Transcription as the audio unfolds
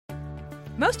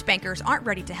Most bankers aren't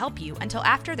ready to help you until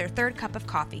after their third cup of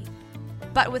coffee.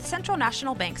 But with Central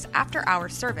National Bank's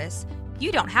after-hours service,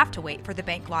 you don't have to wait for the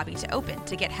bank lobby to open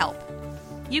to get help.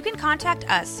 You can contact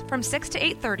us from 6 to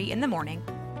 8:30 in the morning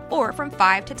or from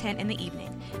 5 to 10 in the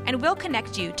evening, and we'll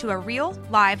connect you to a real,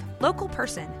 live, local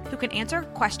person who can answer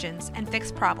questions and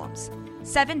fix problems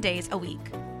 7 days a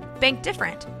week. Bank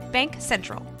different. Bank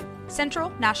Central. Central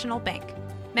National Bank.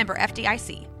 Member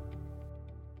FDIC.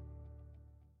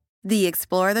 The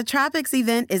Explore the Tropics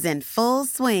event is in full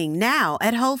swing now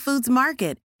at Whole Foods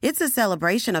Market. It's a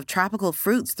celebration of tropical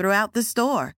fruits throughout the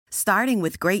store, starting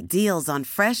with great deals on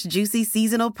fresh, juicy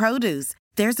seasonal produce.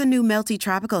 There's a new melty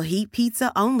tropical heat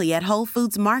pizza only at Whole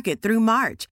Foods Market through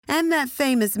March. And that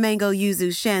famous mango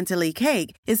yuzu chantilly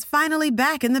cake is finally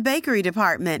back in the bakery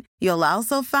department. You'll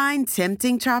also find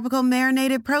tempting tropical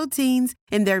marinated proteins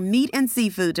in their meat and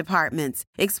seafood departments.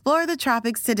 Explore the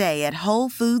tropics today at Whole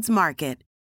Foods Market.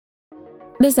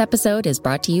 This episode is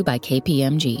brought to you by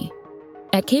KPMG.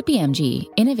 At KPMG,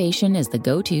 innovation is the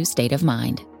go-to state of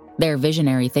mind. Their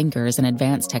visionary thinkers and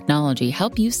advanced technology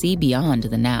help you see beyond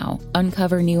the now,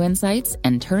 uncover new insights,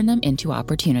 and turn them into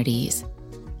opportunities.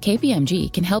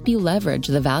 KPMG can help you leverage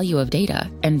the value of data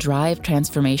and drive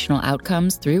transformational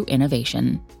outcomes through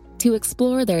innovation. To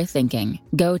explore their thinking,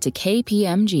 go to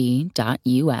kpmg.us.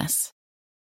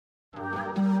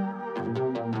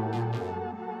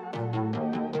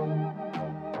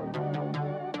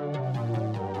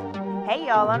 Hey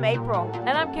y'all, I'm April. And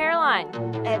I'm Caroline.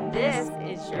 And this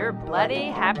is your Bloody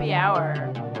Happy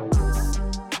Hour.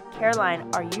 Caroline,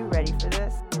 are you ready for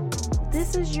this?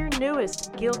 This is your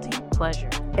newest guilty pleasure.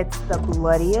 It's the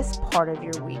bloodiest part of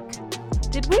your week.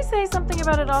 Did we say something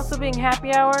about it also being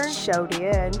happy hour? Show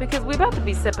did. Because we about to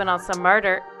be sipping on some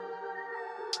murder.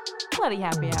 Bloody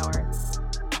Happy Hour.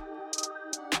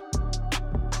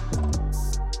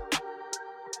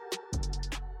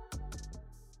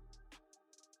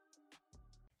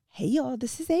 Hey y'all,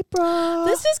 this is April.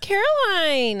 This is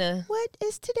Caroline. What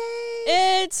is today?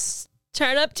 It's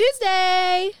Turn Up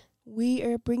Tuesday. We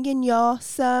are bringing y'all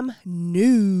some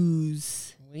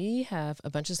news. We have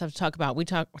a bunch of stuff to talk about. We're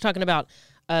talking about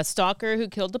a stalker who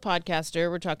killed the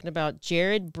podcaster. We're talking about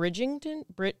Jared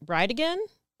Bridegan.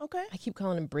 Okay. I keep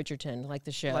calling him Bridgerton, like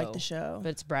the show. Like the show. But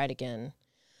it's Bridegan.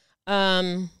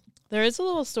 There is a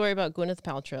little story about Gwyneth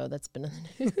Paltrow that's been in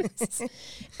the news.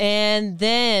 And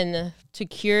then, to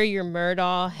cure your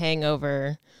Murdaugh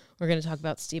hangover, we're going to talk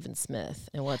about Stephen Smith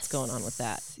and what's going on with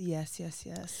that. Yes.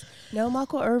 No,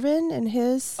 Michael Irvin and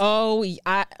his... Oh,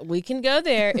 we can go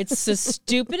there. It's the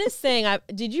stupidest thing.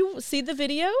 Did you see the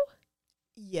video?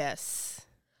 Yes.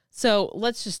 So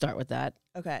let's just start with that.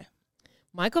 Okay.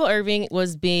 Michael Irvin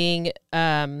was being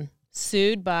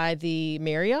sued by the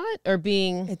Marriott or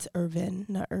being... It's Irvin,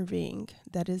 not Irving.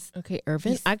 That is... Okay,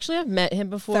 Irvin. Actually, I've met him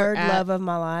before. Third love of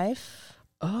my life.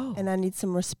 Oh. And I need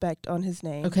some respect on his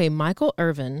name. Okay, Michael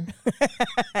Irvin,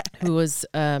 who was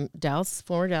former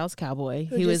Dallas Cowboy.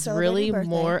 He was really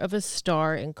more of a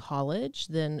star in college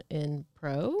than in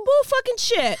pro. Bull fucking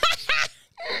shit.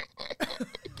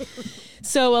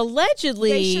 So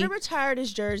allegedly... They should have retired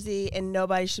his jersey and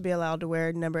nobody should be allowed to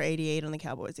wear number 88 on the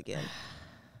Cowboys again.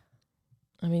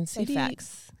 I mean, facts. Can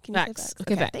facts. You say facts?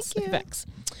 Okay, facts. Thank you. Okay, facts.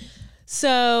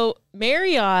 So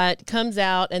Marriott comes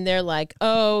out and they're like,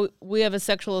 "Oh, we have a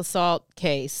sexual assault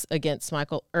case against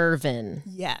Michael Irvin."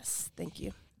 Yes, thank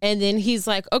you. And then he's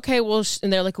like, "Okay, well,"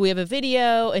 and they're like, "We have a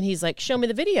video," and he's like, "Show me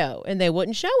the video," and they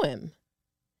wouldn't show him.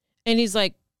 And he's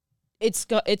like, "It's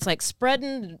like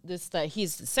spreading this that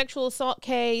he's the sexual assault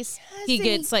case." He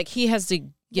has to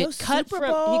get cut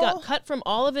from. He got cut from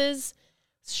all of his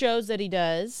shows that he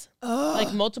does,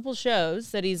 like multiple shows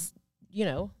that he's,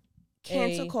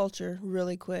 cancel culture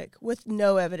really quick with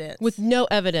no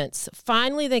evidence.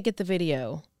 Finally, they get the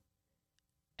video.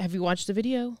 Have you watched the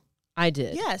video? I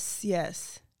did.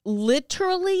 Yes.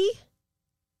 Literally,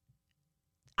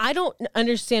 I don't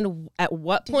understand at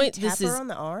what point Did he tap this is her on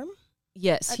the arm.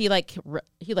 Yes, he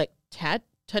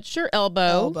touched her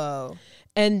elbow.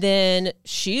 And then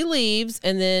she leaves,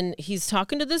 and then he's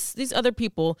talking to these other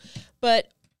people. But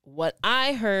what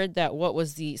I heard that what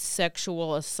was the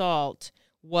sexual assault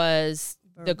was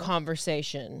the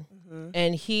conversation. Mm-hmm.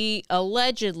 And he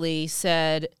allegedly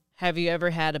said, "Have you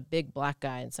ever had a big black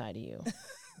guy inside of you?"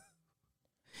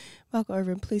 Michael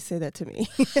Irvin, please say that to me.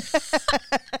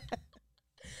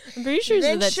 I'm pretty sure he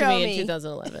said that to me in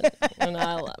 2011. And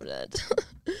I loved it.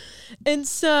 And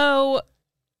so...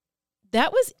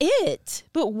 that was it.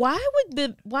 But why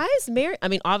is Mary... I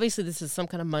mean, obviously this is some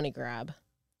kind of money grab.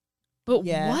 But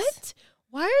what?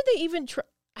 Why are they even...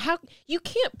 how you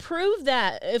can't prove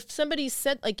that if somebody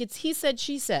said like it's he said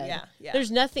she said. Yeah.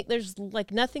 There's nothing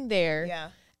nothing there. Yeah.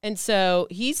 And so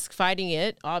he's fighting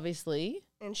it, obviously.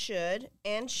 And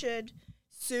should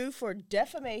sue for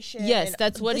defamation. Yes,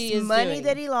 that's what he is money doing.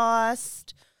 that he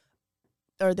lost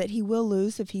or that he will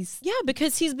lose if he's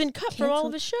because he's been cut from all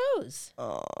of his shows.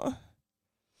 Oh.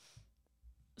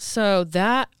 So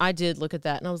that I did look at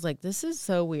that and I was like, this is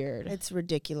so weird. It's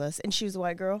ridiculous. And she was a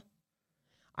white girl?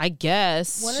 I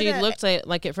guess. She looked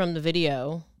like it from the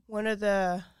video. One of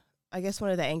the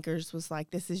anchors was like,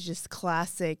 this is just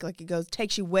classic. Like it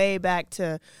takes you way back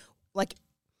to like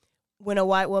when a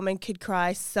white woman could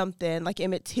cry something, like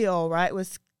Emmett Till, right,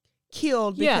 was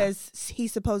killed because he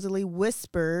supposedly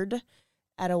whispered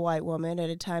at a white woman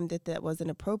at a time that wasn't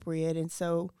appropriate. And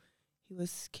so he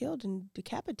was killed and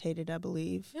decapitated, I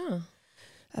believe. Yeah.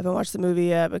 I haven't watched the movie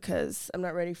yet because I'm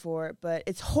not ready for it, but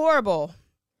it's horrible.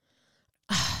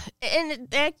 And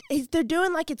they're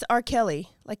doing like it's R. Kelly.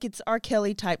 Like it's R.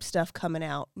 Kelly type stuff coming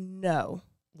out. No.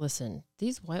 Listen,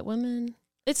 these white women,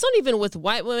 it's not even with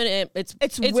white women. It's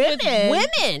women. With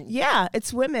women. Yeah,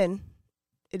 it's women.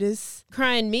 It is.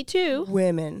 Crying, me too.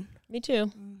 Women. Me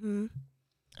too. Mm-hmm.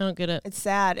 I don't get it. It's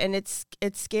sad. And it's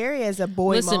scary as a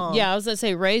boy mom. Yeah, I was going to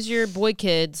say, raise your boy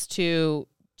kids to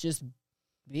just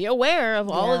be aware of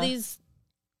all of these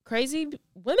crazy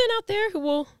women out there who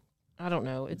will... I don't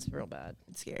know. It's real bad.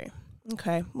 It's scary.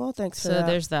 Okay. Well, thanks for that. So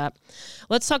there's that.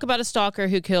 Let's talk about a stalker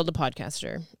who killed a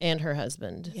podcaster and her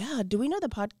husband. Yeah. Do we know the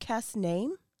podcast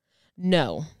name?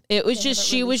 No. It was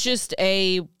she was just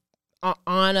it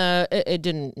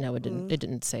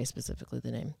didn't say specifically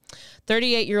the name.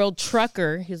 38-year-old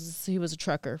trucker. He was a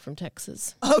trucker from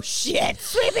Texas. Oh, shit.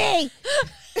 Sweepy!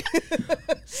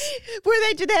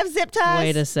 Did they have zip ties?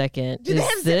 Wait a second. Did they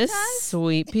have zip ties?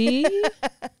 Sweepy?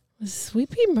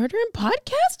 Sweepy murdering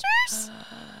podcasters?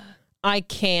 I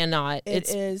cannot. It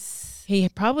is. He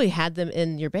probably had them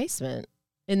in your basement,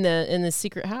 in the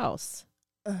secret house.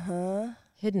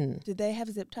 Hidden. Did they have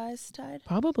zip ties tied?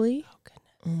 Probably. Oh goodness.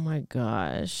 Oh my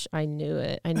gosh! I knew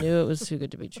it. I knew it was too good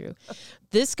to be true.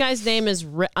 This guy's name is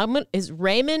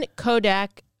Raymond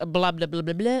Kodak. Blah blah blah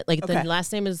blah blah. Like the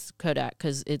last name is Kodak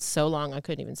because it's so long I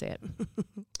couldn't even say it.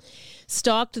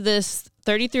 Stalked this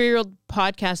 33-year-old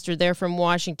podcaster there from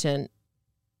Washington,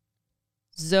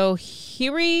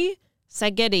 Zohiri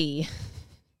Sagedi.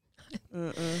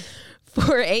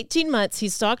 For 18 months, he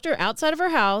stalked her outside of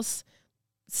her house,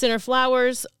 sent her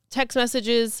flowers, text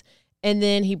messages, and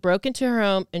then he broke into her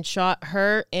home and shot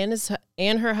her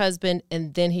and her husband,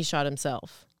 and then he shot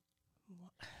himself.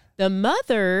 The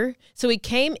mother, so he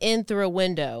came in through a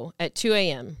window at 2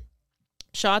 a.m.,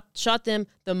 shot them.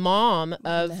 The mom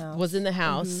was in the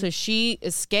house, so she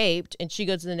escaped, and she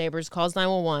goes to the neighbors, calls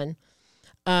 911.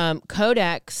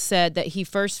 Kodak said that he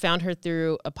first found her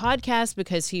through a podcast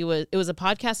because it was a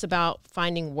podcast about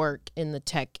finding work in the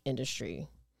tech industry.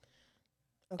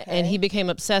 Okay. And he became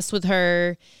obsessed with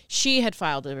her. She had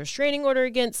filed a restraining order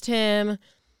against him.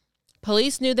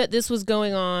 Police knew that this was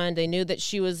going on. They knew that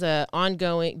she was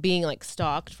being like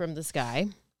stalked from this guy.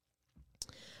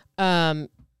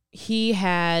 He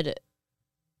had,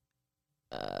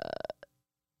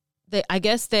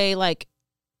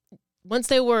 once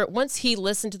he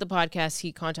listened to the podcast,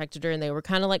 he contacted her and they were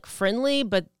kind of like friendly,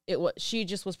 but she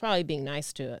just was probably being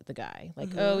nice to the guy. Like,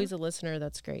 oh, he's a listener.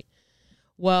 That's great.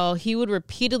 Well, he would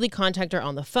repeatedly contact her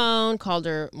on the phone, called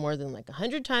her more than like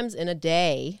 100 times in a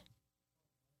day.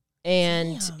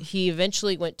 And he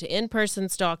eventually went to in-person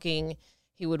stalking.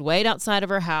 He would wait outside of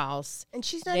her house. And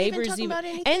she's not even talking about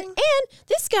anything? And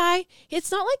this guy,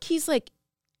 it's not like he's like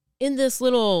in this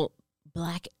little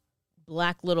black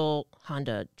little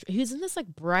Honda. He was in this like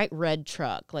bright red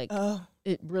truck. Like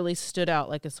it really stood out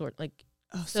like a sort like.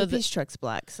 Oh, so this truck's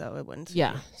black, so it wouldn't.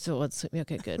 Yeah. So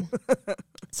okay, good.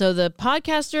 So the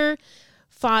podcaster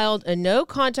filed a no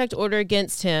contact order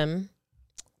against him,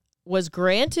 was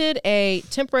granted a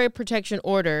temporary protection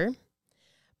order,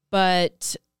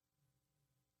 but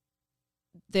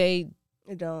they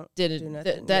didn't do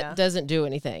nothing. That doesn't do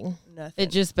anything. Nothing. It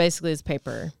just basically is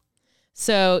paper.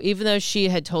 So even though she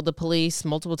had told the police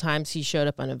multiple times he showed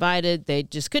up uninvited, they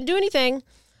just couldn't do anything.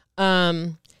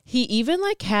 He even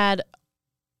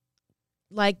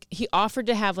he offered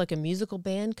to have like a musical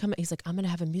band come. He's like, I'm going to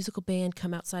have a musical band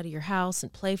come outside of your house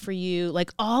and play for you.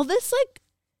 Like all this, like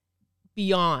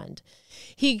beyond.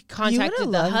 He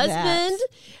contacted the husband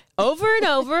over and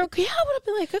over. Yeah, I would have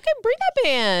been like, okay, bring that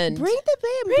band. Bring a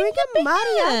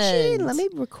mariachi and let me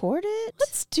record it.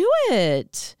 Let's do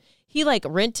it. He like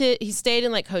rented. He stayed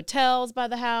in like hotels by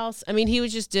the house. I mean, he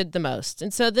just did the most.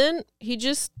 And so then he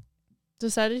just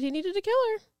decided he needed to kill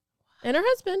her and her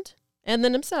husband. And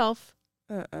then himself.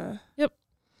 Yep.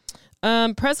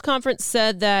 Press conference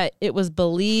said that it was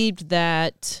believed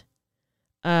that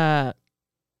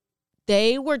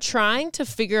they were trying to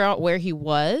figure out where he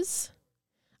was,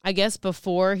 I guess,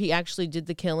 before he actually did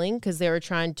the killing, because they were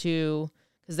trying to,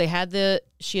 because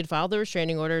she had filed the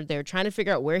restraining order. They were trying to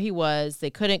figure out where he was. They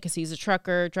couldn't because he's a truck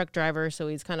driver, so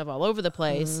he's kind of all over the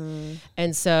place.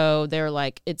 And so they were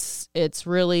like, it's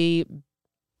really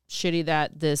shitty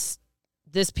that this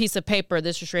piece of paper,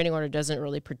 this restraining order, doesn't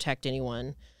really protect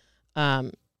anyone.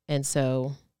 And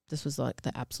so this was like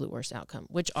the absolute worst outcome,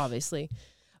 which obviously,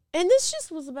 and this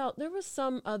just was about,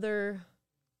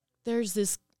 there's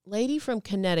this lady from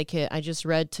Connecticut I just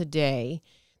read today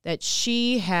that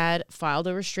she had filed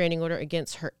a restraining order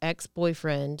against her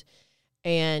ex-boyfriend,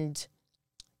 and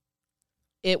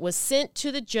it was sent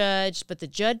to the judge, but the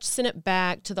judge sent it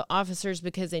back to the officers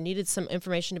because they needed some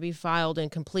information to be filed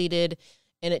and completed,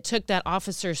 and it took that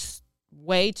officer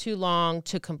way too long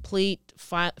to complete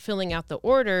filling out the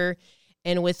order,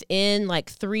 and within like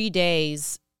 3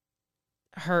 days,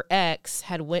 her ex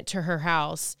had went to her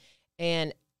house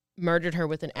and murdered her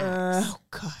with an axe. Oh,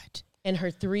 God. And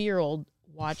her 3-year-old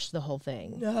watched the whole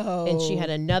thing. No. And she had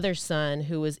another son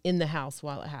who was in the house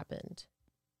while it happened.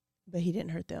 But he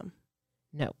didn't hurt them.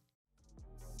 No.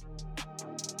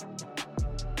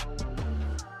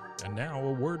 And now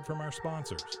a word from our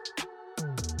sponsors.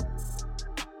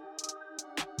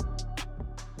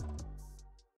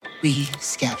 We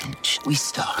scavenge. We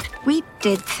stalk. We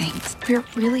did things we're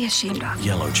really ashamed of.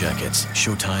 Yellow Jackets,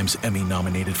 Showtime's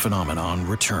Emmy-nominated phenomenon,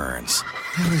 returns.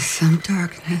 There was some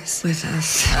darkness with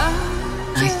us.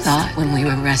 I thought when we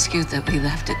were rescued that we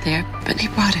left it there, but he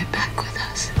brought it back with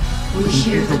us. We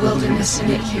hear the wilderness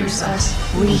and it hears us.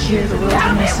 We hear the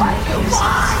wilderness and it hears us.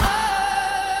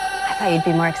 I thought you'd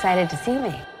be more excited to see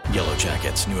me. Yellow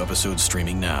Jackets, new episodes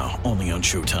streaming now, only on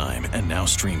Showtime, and now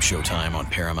stream Showtime on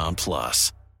Paramount+.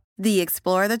 The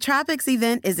Explore the Tropics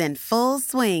event is in full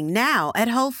swing now at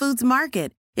Whole Foods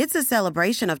Market. It's a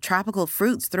celebration of tropical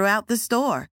fruits throughout the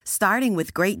store, starting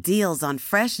with great deals on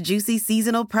fresh, juicy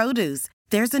seasonal produce.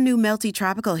 There's a new melty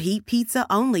tropical heat pizza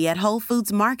only at Whole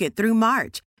Foods Market through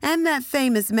March. And that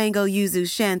famous mango yuzu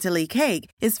chantilly cake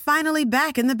is finally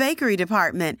back in the bakery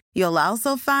department. You'll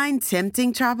also find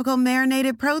tempting tropical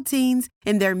marinated proteins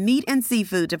in their meat and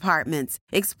seafood departments.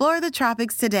 Explore the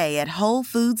tropics today at Whole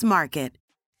Foods Market.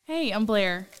 Hey, I'm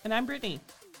Blair. And I'm Brittany.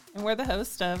 And we're the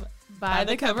host of By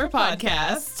the Cover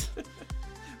Podcast.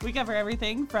 We cover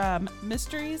everything from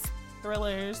mysteries,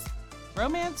 thrillers,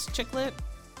 romance, chick lit,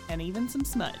 and even some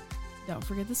smut. Don't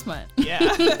forget the smut.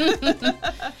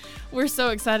 Yeah. We're so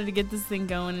excited to get this thing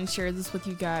going and share this with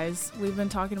you guys. We've been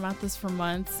talking about this for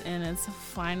months, and it's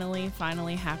finally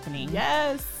happening.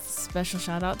 Yes. Special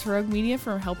shout out to Rogue Media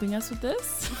for helping us with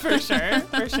this. For sure.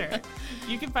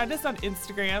 You can find us on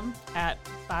Instagram at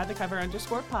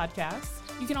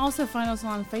bythecover_podcast. You can also find us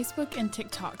on Facebook and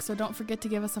TikTok, so don't forget to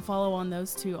give us a follow on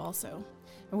those too also.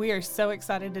 And we are so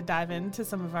excited to dive into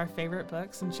some of our favorite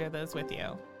books and share those with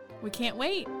you. We can't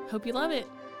wait. Hope you love it.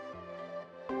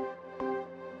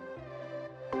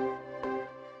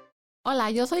 Hola,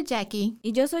 yo soy Jackie.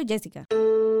 Y yo soy Jessica.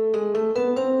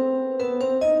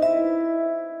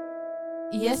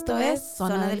 Y esto es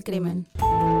Zona del Crimen.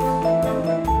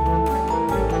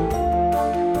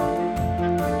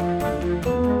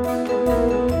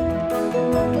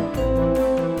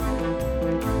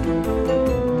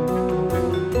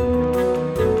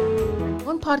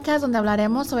 Un podcast donde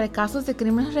hablaremos sobre casos de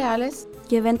crímenes reales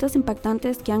y eventos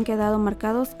impactantes que han quedado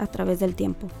marcados a través del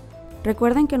tiempo.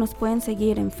 Recuerden que nos pueden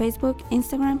seguir en Facebook,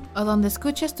 Instagram o donde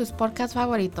escuches tus podcasts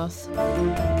favoritos.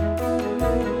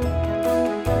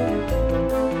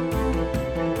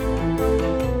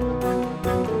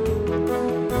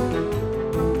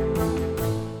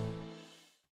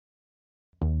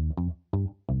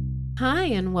 Hi,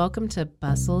 and welcome to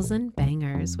Bustles and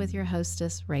Bangers with your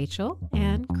hostess, Rachel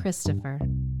and Christopher.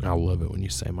 I love it when you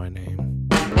say my name.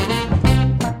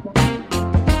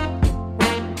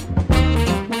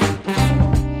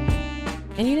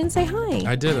 And you didn't say hi.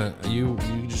 I didn't. You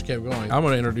just kept going. I'm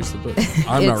going to introduce the book.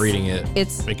 I'm not reading it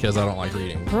because I don't like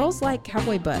reading. Girls like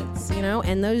cowboy butts,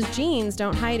 and those jeans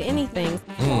don't hide anything.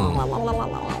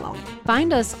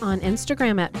 Find us on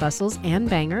Instagram at Bustles and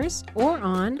Bangers or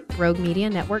on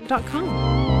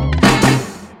RogueMediaNetwork.com.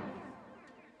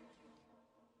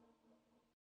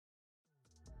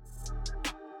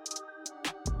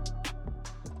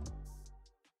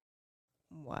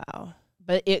 Wow.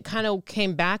 But it kind of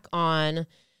came back on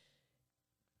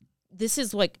this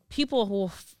is like people who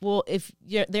will, if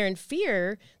they're in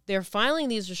fear, they're filing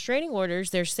these restraining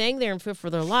orders. They're saying they're in fear for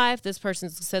their life. This person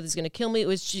said he's going to kill me. It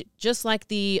was just like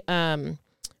the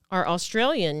our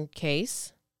Australian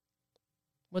case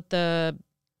with the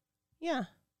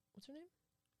what's her name?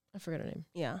 I forgot her name.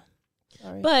 Yeah,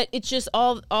 sorry. But it's just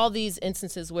all these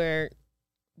instances where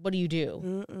what do you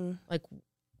do? Like,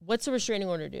 what's a restraining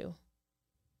order do?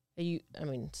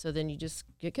 So then you just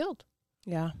get killed.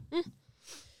 Yeah.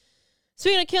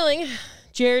 Speaking of killing,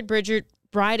 Jared Bridger,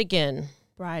 Bridegan.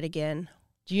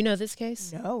 Do you know this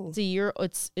case? No.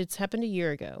 It's happened a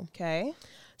year ago. Okay.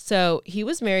 So he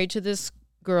was married to this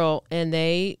girl, and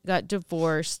they got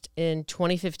divorced in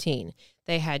 2015.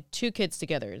 They had 2 kids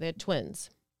together. They had twins.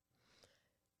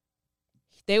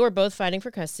 They were both fighting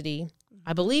for custody.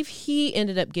 I believe he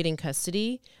ended up getting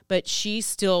custody, but she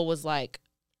still was like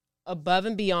above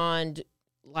and beyond,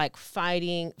 like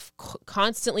fighting,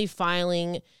 constantly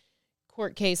filing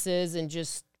court cases and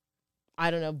just, I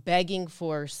don't know, begging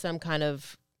for some kind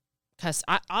of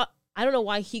custody. I don't know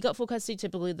why he got full custody.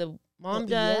 Typically the mom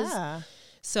does. Yeah.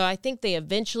 So I think they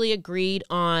eventually agreed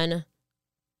on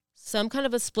some kind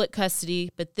of a split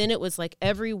custody, but then it was like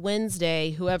every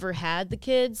Wednesday, whoever had the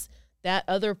kids, that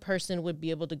other person would be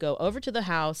able to go over to the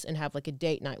house and have like a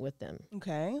date night with them.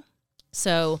 Okay.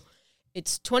 So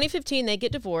it's 2015, they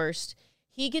get divorced.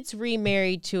 He gets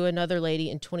remarried to another lady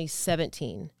in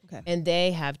 2017. Okay. And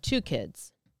they have 2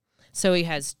 kids. So he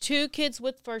has 2 kids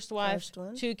with first wife,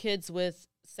 2 kids with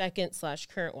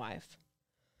second/current wife.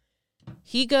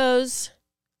 He goes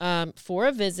for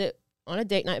a visit, on a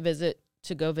date night visit,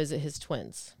 to go visit his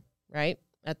twins, right?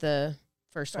 At the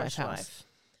first wife's house.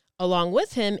 Along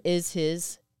with him is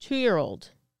his 2-year-old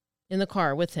in the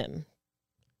car with him.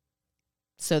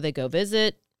 So they go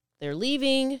visit. They're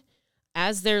leaving.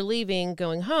 As they're leaving,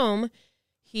 going home,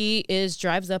 he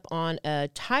drives up on a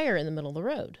tire in the middle of the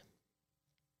road.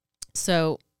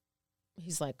 So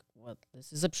he's like, well,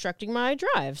 this is obstructing my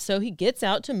drive. So he gets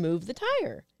out to move the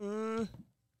tire.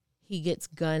 He gets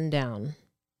gunned down.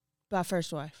 By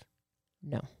first wife?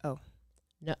 No. Oh.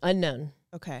 No, unknown.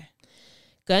 Okay.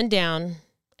 Gunned down,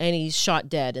 and he's shot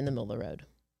dead in the middle of the road.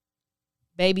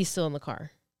 Baby's still in the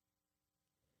car.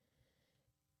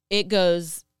 It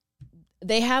goes...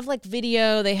 They have like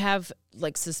video, they have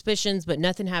like suspicions, but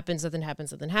nothing happens.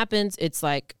 It's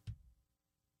like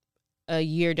a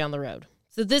year down the road.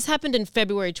 So this happened in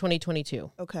February 2022.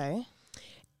 Okay.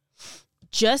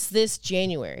 Just this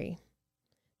January,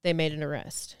 they made an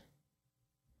arrest.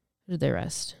 Who did they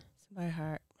arrest? Somebody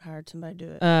hired somebody to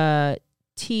do it.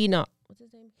 What's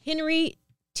his name? Henry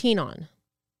Tenon,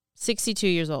 62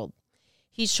 years old.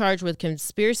 He's charged with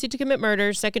conspiracy to commit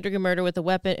murder, second-degree murder with a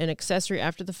weapon, and accessory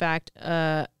after the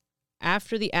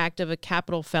act of a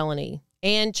capital felony,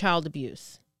 and child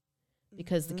abuse,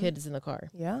 because the kid is in the car.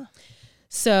 Yeah.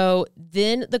 So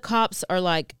then the cops are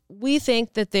like, we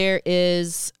think that there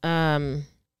is this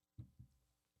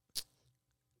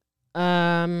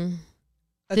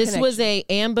was a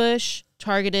ambush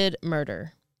targeted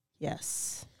murder.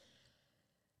 Yes.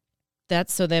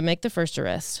 So they make the first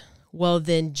arrest. Well,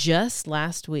 then just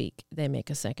last week, they make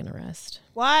a second arrest.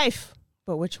 Wife.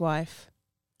 But which wife?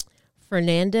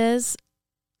 Fernandez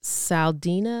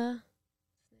Saldina.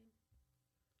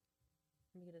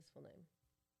 Let me get his full name.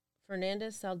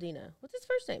 Fernandez Saldina. What's his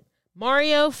first name?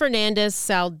 Mario Fernandez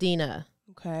Saldina.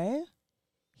 Okay.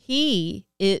 He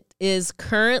is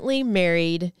currently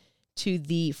married to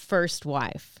the first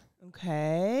wife.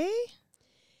 Okay.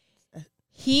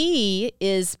 He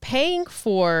is paying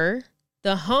for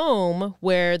the home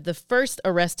where the first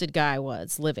arrested guy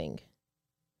was living.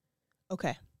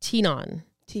 Okay. Tenon.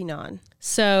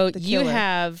 So you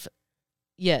have,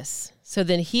 yes. So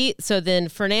then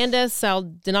Fernandez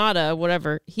Saldinata,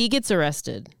 whatever, he gets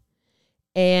arrested.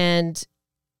 And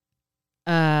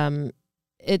they're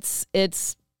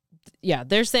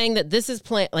saying that this is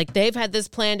planned, like they've had this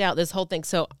planned out, this whole thing.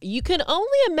 So you can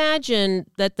only imagine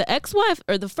that the ex-wife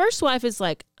or the first wife is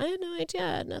like, I have no idea,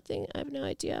 I have no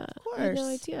idea. Of course. I have no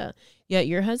idea. Yeah,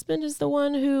 your husband is the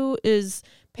one who is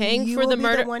paying for the murder. You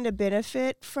will be the one to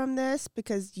benefit from this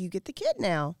because you get the kid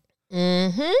now.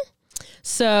 Mm-hmm.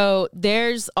 So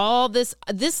there's all this.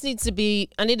 This needs to be,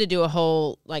 I need to do a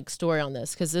whole like story on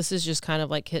this because this is just kind of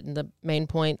like hitting the main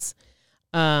points.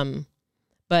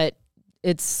 But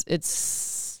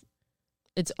it's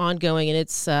ongoing, and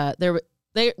it's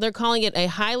they're calling it a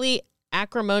highly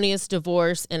acrimonious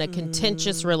divorce and a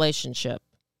contentious relationship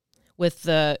with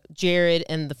the Jared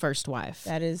and the first wife.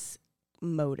 That is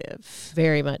motive.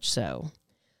 Very much so.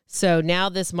 So now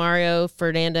this Mario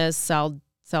Fernandez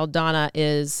Saldana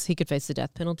he could face the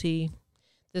death penalty.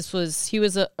 He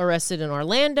was arrested in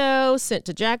Orlando, sent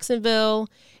to Jacksonville,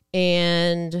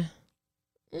 and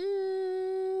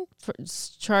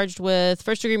charged with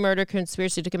first-degree murder,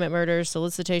 conspiracy to commit murder,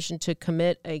 solicitation to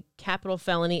commit a capital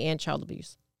felony, and child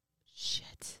abuse.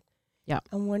 Shit. Yeah.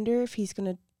 I wonder if he's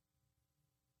going to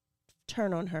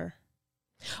turn on her.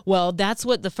 Well, that's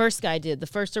what the first guy did. The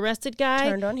first arrested guy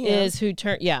turned on him. is who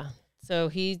turned. Yeah. So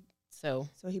he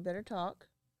better talk.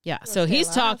 Yeah. So he's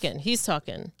talking. He's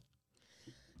talking.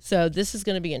 So this is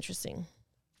going to be interesting.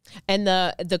 And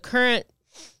the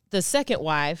second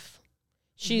wife,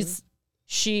 she's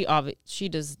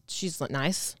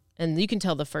nice, and you can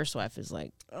tell the first wife is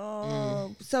like.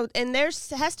 Oh, so and there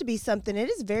has to be something. It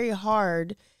is very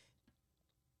hard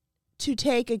to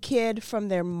take a kid from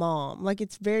their mom. Like,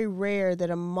 it's very rare that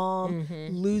a mom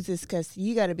loses, because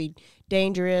you got to be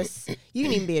dangerous. You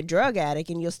can even be a drug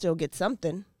addict and you'll still get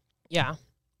something. Yeah.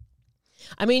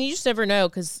 I mean, you just never know,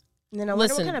 because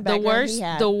listen, kind of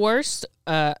the worst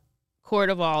court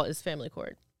of all is family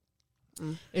court.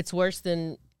 It's worse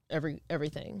than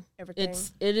everything.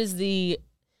 It is the,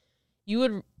 you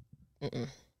would,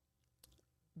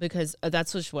 because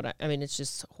that's just what I mean, it's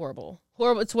just horrible.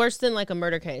 It's worse than like a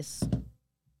murder case,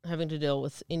 having to deal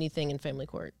with anything in family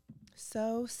court.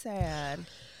 So sad.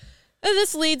 And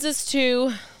this leads us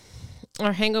to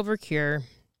our hangover cure,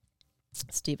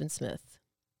 Stephen Smith.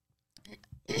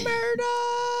 Murder!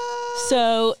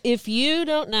 So if you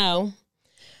don't know,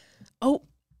 I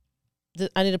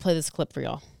need to play this clip for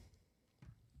y'all.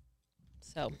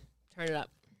 So turn it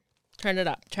up. Turn it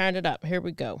up. Turn it up. Here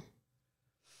we go.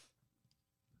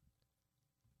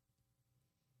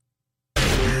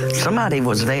 Somebody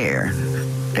was there.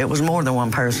 It was more than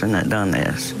one person that done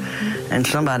this. And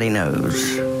somebody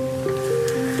knows.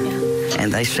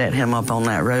 And they set him up on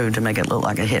that road to make it look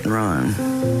like a hit and run.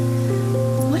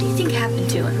 What do you think happened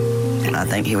to him? I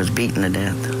think he was beaten to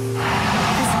death.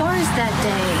 As far as that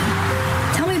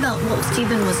day, tell me about what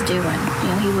Stephen was doing. You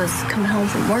know, he was coming home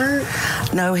from work.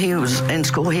 No, he was in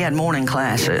school. He had morning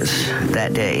classes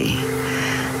that day.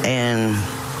 And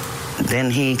then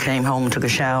he came home, took a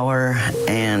shower,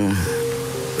 and,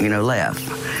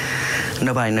 left.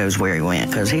 Nobody knows where he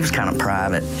went, because he was kind of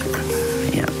private.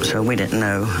 Yeah, so we didn't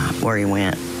know where he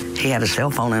went. He had a cell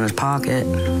phone in his pocket.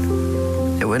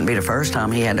 It wouldn't be the first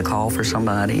time he had to call for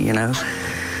somebody, And,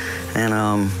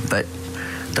 but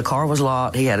the car was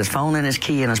locked. He had his phone and his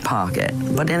key in his pocket.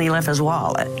 But then he left his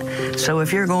wallet. So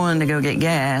if you're going to go get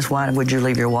gas, why would you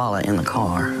leave your wallet in the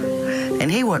car?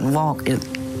 And he wouldn't walk.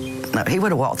 No, he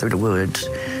would have walked through the woods.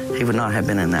 He would not have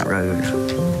been in that road.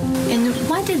 And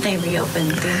why did they reopen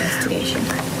the investigation?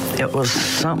 It was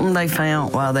something they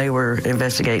found while they were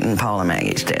investigating Paula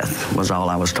Maggie's death, was all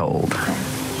I was told.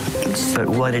 But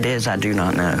what it is, I do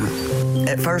not know.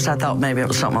 At first, I thought maybe it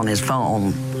was something on his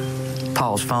phone,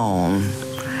 Paul's phone.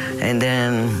 And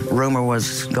then rumor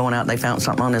was going out, they found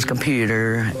something on his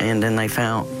computer, and then they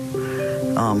found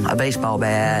a baseball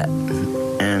bat.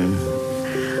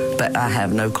 But I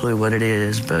have no clue what it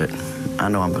is, but I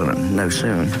know I'm going to know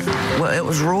soon. Well, it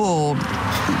was ruled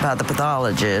by the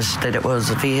pathologist that it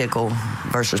was a vehicle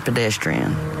versus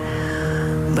pedestrian.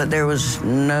 But there was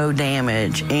no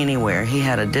damage anywhere. He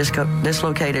had a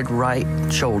dislocated right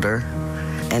shoulder,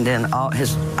 and then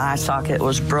his eye socket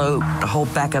was broke. The whole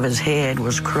back of his head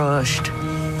was crushed.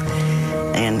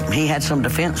 And he had some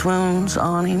defense wounds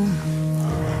on him.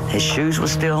 His shoes were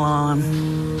still on.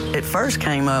 It first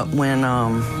came up when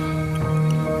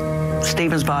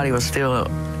Stephen's body was still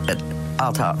at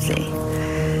autopsy.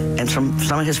 And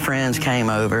some of his friends came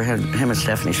over, him and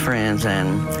Stephanie's friends,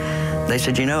 and they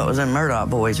said, it was them Murdoch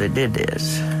boys that did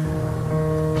this.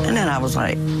 And then I was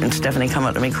like, and Stephanie come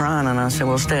up to me crying, and I said,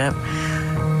 well, Steph,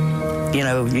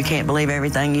 you can't believe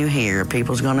everything you hear.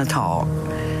 People's going to talk,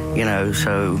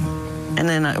 so. And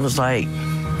then it was like,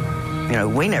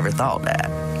 we never thought that.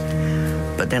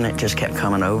 But then it just kept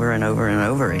coming over and over and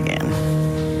over again.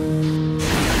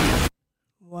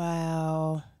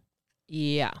 Wow.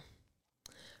 Yeah.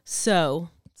 So,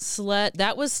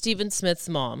 that was Stephen Smith's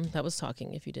mom that was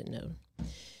talking, if you didn't know.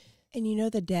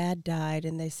 And the dad died,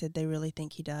 and they said they really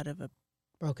think he died of a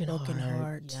broken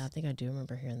heart. Yeah, I think I do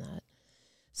remember hearing that.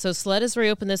 So SLED has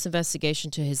reopened this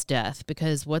investigation to his death,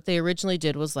 because what they originally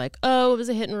did was like, it was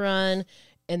a hit and run.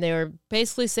 And they were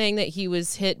basically saying that he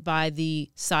was hit by the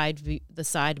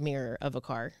side mirror of a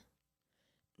car.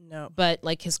 No. But,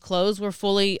 his clothes were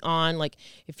fully on.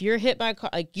 If you're hit by a car,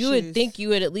 you would think you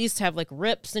would at least have,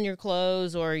 rips in your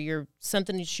clothes or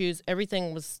something in your shoes.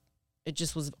 Everything was, it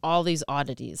just was all these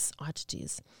oddities.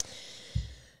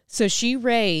 So she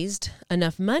raised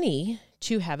enough money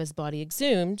to have his body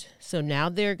exhumed. So now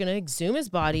they're going to exhume his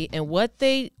body, and what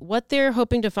they're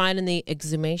hoping to find in the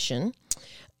exhumation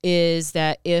is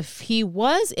that if he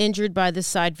was injured by the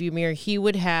side view mirror, it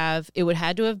would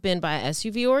had to have been by a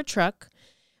SUV or a truck.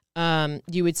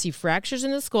 You would see fractures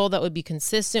in the skull that would be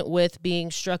consistent with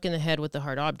being struck in the head with a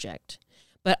hard object.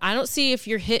 But I don't see if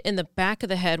you're hit in the back of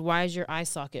the head, why is your eye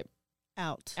socket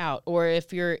out? Or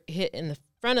if you're hit in the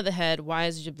front of the head, why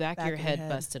is your back of your head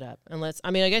busted up?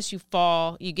 I guess you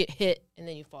fall, you get hit, and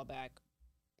then you fall back.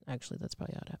 Actually, that's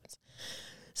probably how it happens.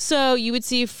 So you would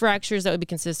see fractures that would be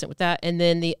consistent with that. And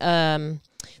then the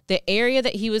area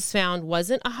that he was found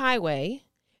wasn't a highway.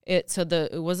 It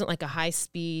wasn't like a high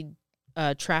speed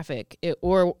traffic. It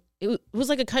was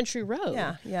like a country road.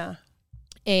 Yeah.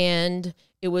 And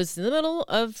it was in the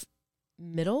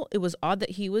middle. It was odd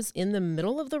that he was in the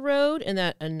middle of the road and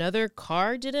that another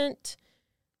car didn't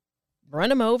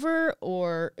run him over,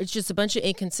 or it's just a bunch of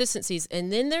inconsistencies.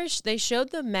 And then they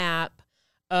showed the map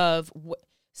of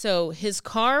so his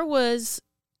car was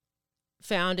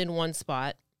found in one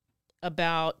spot.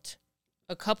 About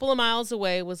a couple of miles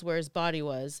away was where his body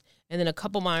was, and then a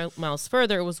couple miles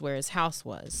further was where his house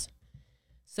was.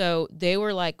 So they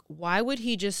were like, why would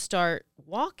he just start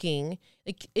walking?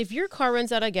 Like, if your car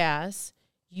runs out of gas,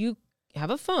 you have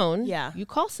a phone. Yeah. You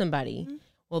call somebody. Mm-hmm.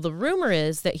 Well, the rumor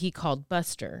is that he called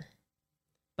Buster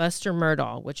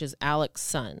Murdaugh, which is Alec's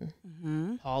son,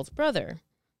 Paul's brother.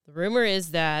 The rumor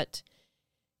is that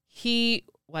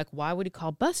why would he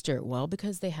call Buster? Well,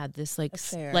 because they had this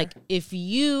if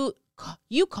you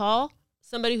call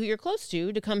somebody who you're close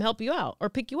to come help you out or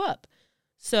pick you up.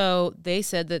 So they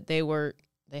said that they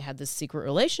had this secret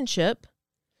relationship.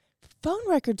 Phone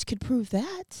records could prove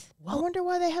that. Well, I wonder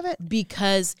why they haven't.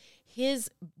 Because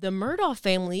the Murdaugh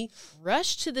family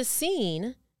rushed to the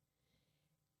scene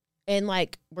and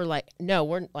no,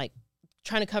 we're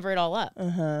trying to cover it all up.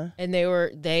 Uh-huh. And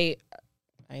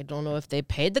I don't know if they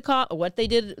paid the cost or what they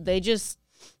did. They just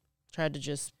tried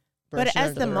to But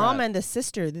as the mom and the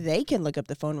sister, they can look up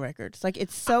the phone records. Like,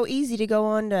 it's so easy to go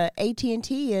on to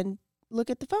AT&T and look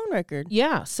at the phone record.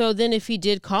 Yeah. So then if he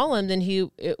did call him, then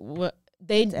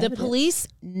the police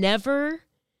never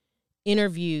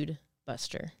interviewed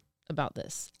Buster about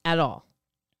this at all.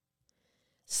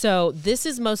 So this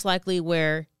is most likely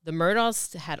where the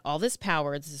Murdaughs had all this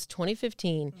power. This is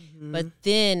 2015. Mm-hmm. But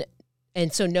then,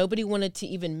 and so nobody wanted to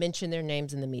even mention their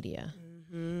names in the media.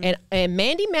 Mm-hmm. And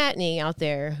Mandy Matney out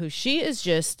there, she has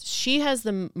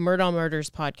the Murdaugh Murders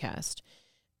podcast.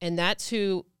 And that's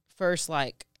who first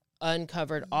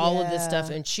uncovered all of this stuff.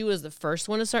 And she was the first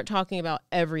one to start talking about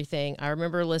everything. I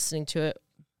remember listening to it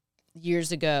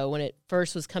years ago when it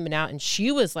first was coming out, and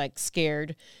she was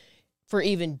scared for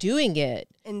even doing it.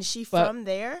 And from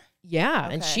there? Yeah.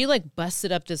 Okay. And she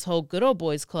busted up this whole Good Old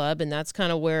Boys Club, and that's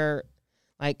kind of where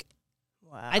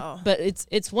wow. But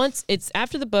it's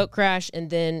after the boat crash, and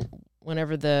then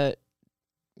whenever the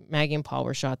Maggie and Paul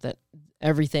were shot, that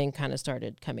everything kind of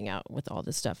started coming out with all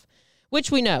this stuff,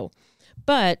 which we know.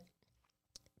 But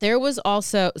there was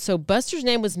also, so Buster's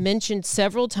name was mentioned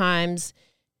several times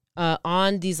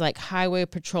on these highway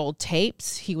patrol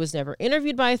tapes. He was never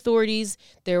interviewed by authorities.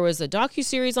 There was a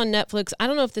docuseries on Netflix. I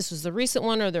don't know if this was the recent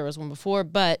one or there was one before,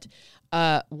 but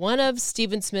one of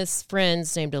Stephen Smith's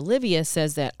friends named Olivia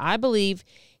says that I believe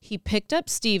he picked up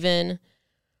Stephen,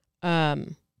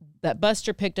 that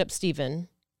Buster picked up Stephen,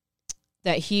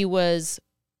 that he was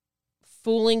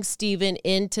fooling Stephen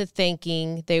into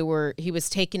thinking he was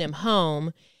taking him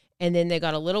home, and then they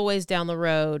got a little ways down the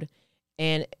road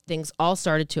and things all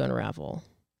started to unravel.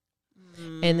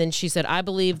 Mm. And then she said, I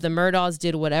believe the Murdaughs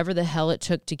did whatever the hell it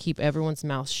took to keep everyone's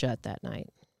mouth shut that night.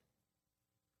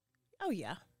 Oh,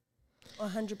 yeah.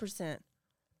 100%.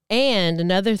 And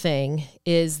another thing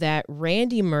is that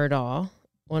Randy Murdaugh,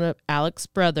 one of Alec's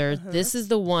brothers, this is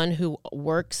the one who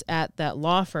works at that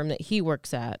law firm that he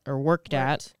works at or worked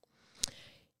at.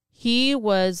 He,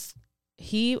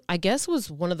 I guess,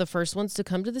 was one of the first ones to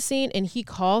come to the scene, and he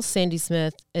calls Sandy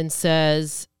Smith and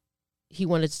says he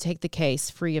wanted to take the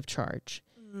case free of charge.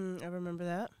 I remember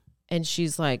that. And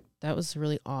she's like, that was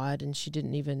really odd, and she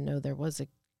didn't even know there was a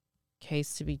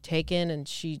case to be taken, and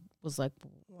she was like,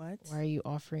 what? Why are you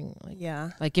offering?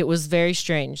 Yeah. It was very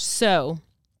strange. So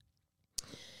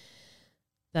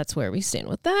that's where we stand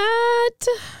with that.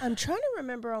 I'm trying to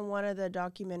remember on one of the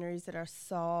documentaries that I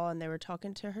saw, and they were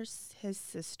talking to his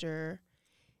sister,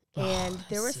 and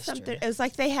there was something. It was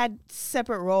like they had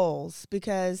separate roles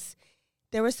because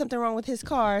there was something wrong with his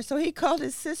car. So he called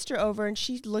his sister over, and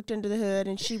she looked under the hood,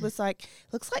 and she was like,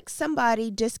 "Looks like somebody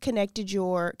disconnected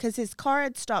because his car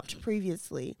had stopped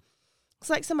previously. Looks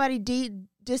like somebody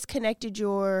disconnected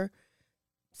your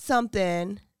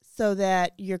something so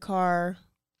that your car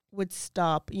would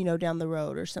stop, down the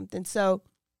road or something. So,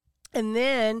 and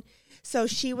then, so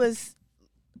she was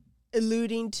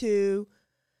alluding to,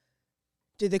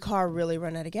 did the car really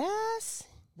run out of gas?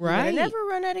 Right. Did it never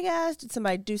run out of gas? Did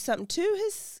somebody do something to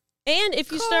his And if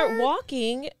car? you start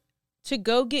walking to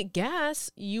go get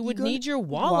gas, you would need your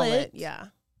wallet. Yeah.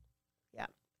 Yeah.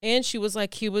 And she was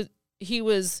like, he was,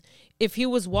 if he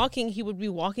was walking, he would be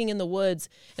walking in the woods.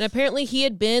 And apparently he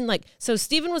had been like, so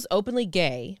Stephen was openly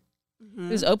gay. Mm-hmm.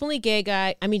 He was openly gay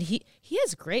guy. I mean, he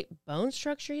has great bone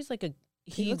structure. He's like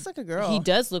he looks like a girl. He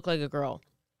does look like a girl.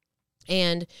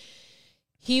 And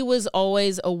he was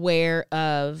always aware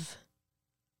of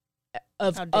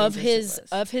his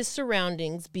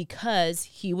surroundings because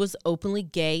he was openly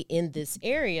gay in this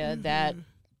area that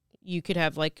you could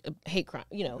have like a hate crime,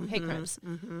 hate crimes.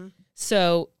 Mm-hmm.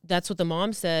 So that's what the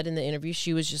mom said in the interview.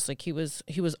 She was just like, he was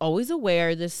always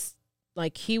aware this,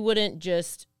 like he wouldn't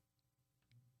just,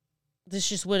 this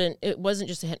just wouldn't, it wasn't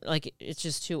just like, it's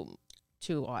just too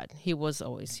odd. He was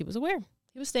aware.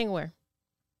 He was staying aware.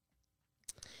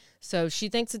 So she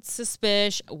thinks it's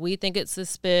suspicious. We think it's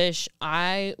suspicious.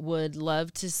 I would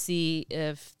love to see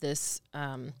if this,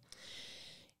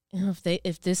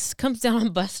 if this comes down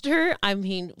on Buster. I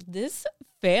mean, this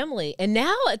family, and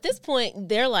now at this point,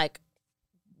 they're like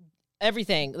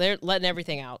everything. They're letting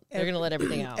everything out. They're going to let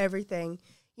everything out. Everything.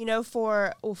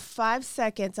 For 5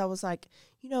 seconds, I was like,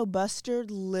 Buster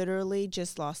literally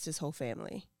just lost his whole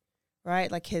family.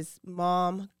 Right? Like his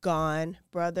mom gone,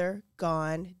 brother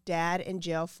gone, dad in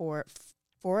jail for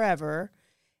forever.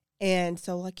 And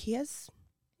so like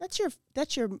that's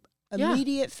your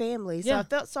immediate family. So I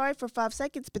felt sorry for 5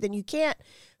 seconds, but then you can't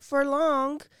for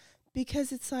long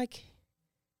because it's like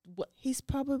he's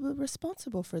probably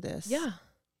responsible for this. Yeah.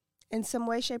 In some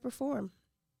way, shape, or form.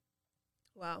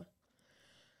 Wow.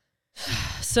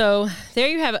 So there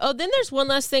you have it. Oh, then there's one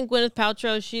last thing. Gwyneth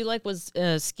Paltrow, she was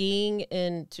skiing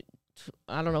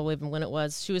I don't know even when it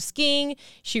was. She was skiing.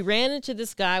 She ran into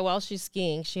this guy while she's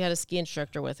skiing. She had a ski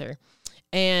instructor with her.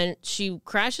 And she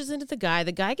crashes into the guy.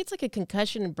 The guy gets like a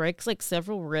concussion and breaks like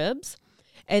several ribs.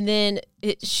 And then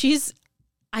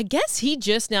I guess he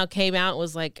just now came out and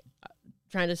was like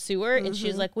trying to sue her. Mm-hmm. And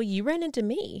she's like, well, you ran into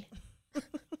me.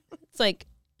 It's like,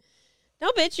 no,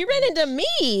 bitch, you ran into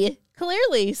me.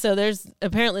 Clearly. So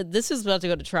apparently this is about to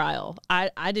go to trial. I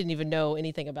didn't even know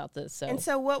anything about this. So. And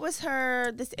so what was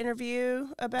this interview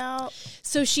about?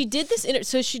 So she did this,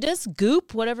 so she does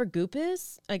Goop, whatever Goop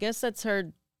is. I guess that's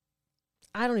her,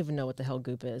 I don't even know what the hell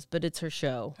Goop is, but it's her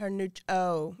show. Her new, it's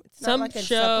some not like a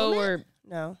show supplement?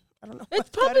 No, I don't know. It's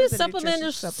probably a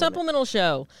supplemental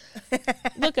show.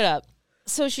 Look it up.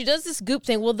 So she does this Goop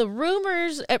thing. Well, the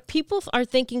rumors, people are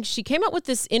thinking she came out with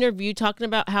this interview talking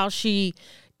about how she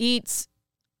eats,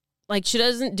 like she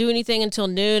doesn't do anything until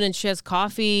noon and she has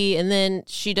coffee and then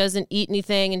she doesn't eat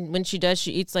anything. And when she does,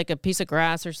 she eats like a piece of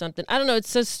grass or something. I don't know.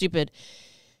 It's so stupid.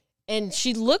 And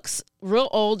she looks real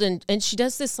old and she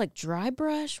does this like dry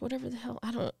brush, whatever the hell.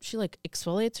 I don't know. She like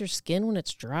exfoliates her skin when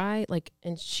it's dry.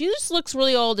 And she just looks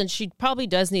really old and she probably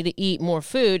does need to eat more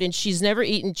food and she's never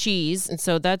eaten cheese. And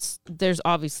so there's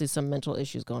obviously some mental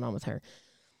issues going on with her.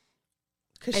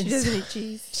 Because she doesn't eat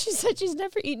cheese. She said she's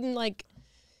never eaten like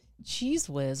Cheese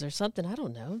Whiz or something. I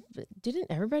don't know. But didn't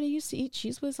everybody used to eat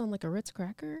Cheese Whiz on like a Ritz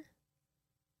cracker?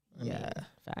 I mean,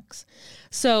 facts.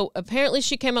 So apparently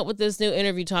she came up with this new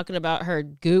interview talking about her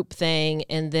Goop thing.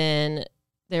 And then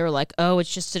they were like, oh,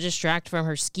 it's just to distract from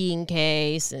her skiing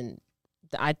case. And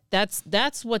that's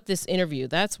why this interview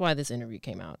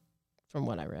came out from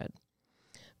what I read.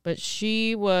 But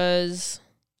she was,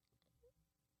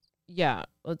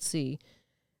 let's see.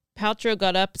 Paltrow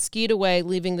got up, skied away,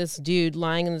 leaving this dude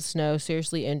lying in the snow,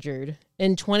 seriously injured.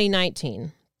 In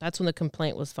 2019, that's when the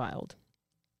complaint was filed.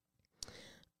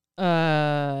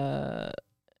 Yeah.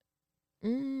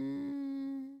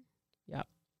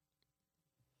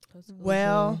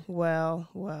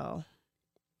 Well.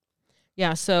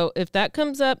 Yeah, so if that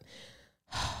comes up,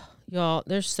 y'all,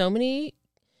 there's so many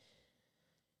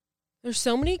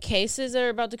cases that are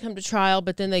about to come to trial,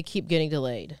 but then they keep getting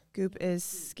delayed. Goop is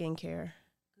skincare.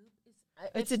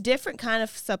 It's a different kind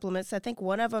of supplements. I think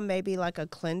one of them may be like a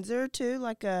cleanser too,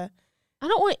 I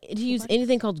don't want to use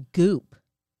anything called Goop.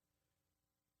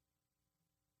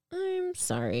 I'm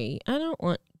sorry. I don't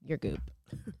want your Goop.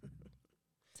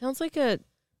 Sounds like a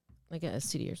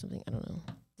STD or something. I don't know.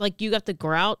 Like you got the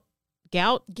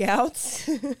gouts?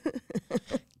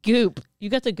 Goop. You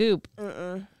got the Goop.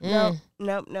 Nope.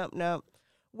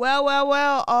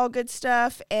 Well. All good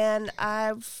stuff. And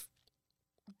I've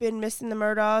been missing the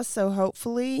Murdaws, so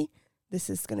hopefully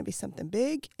this is going to be something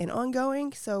big and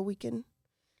ongoing so we can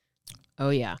Oh,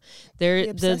 yeah.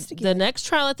 The next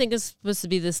trial, I think, is supposed to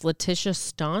be this Letitia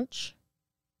Staunch.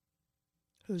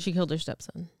 She killed her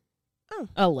stepson. Oh.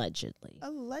 Allegedly.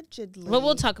 Well,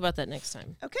 we'll talk about that next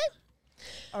time. Okay.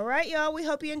 All right, y'all. We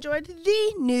hope you enjoyed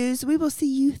the news. We will see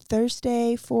you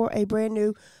Thursday for a brand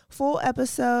new full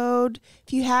episode.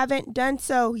 If you haven't done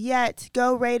so yet,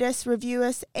 go rate us, review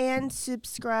us, and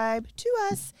subscribe to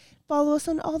us. Follow us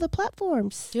on all the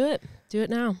platforms. Do it. Do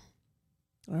it now.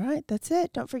 All right, that's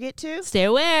it. Don't forget to stay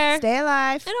aware, stay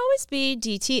alive, and always be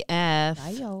DTF. Bye,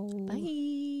 y'all. Bye.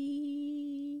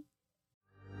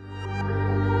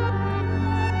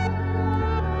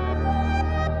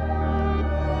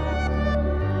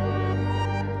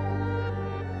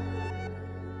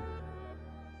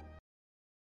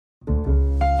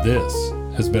 This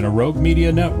has been a Rogue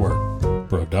Media Network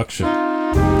production.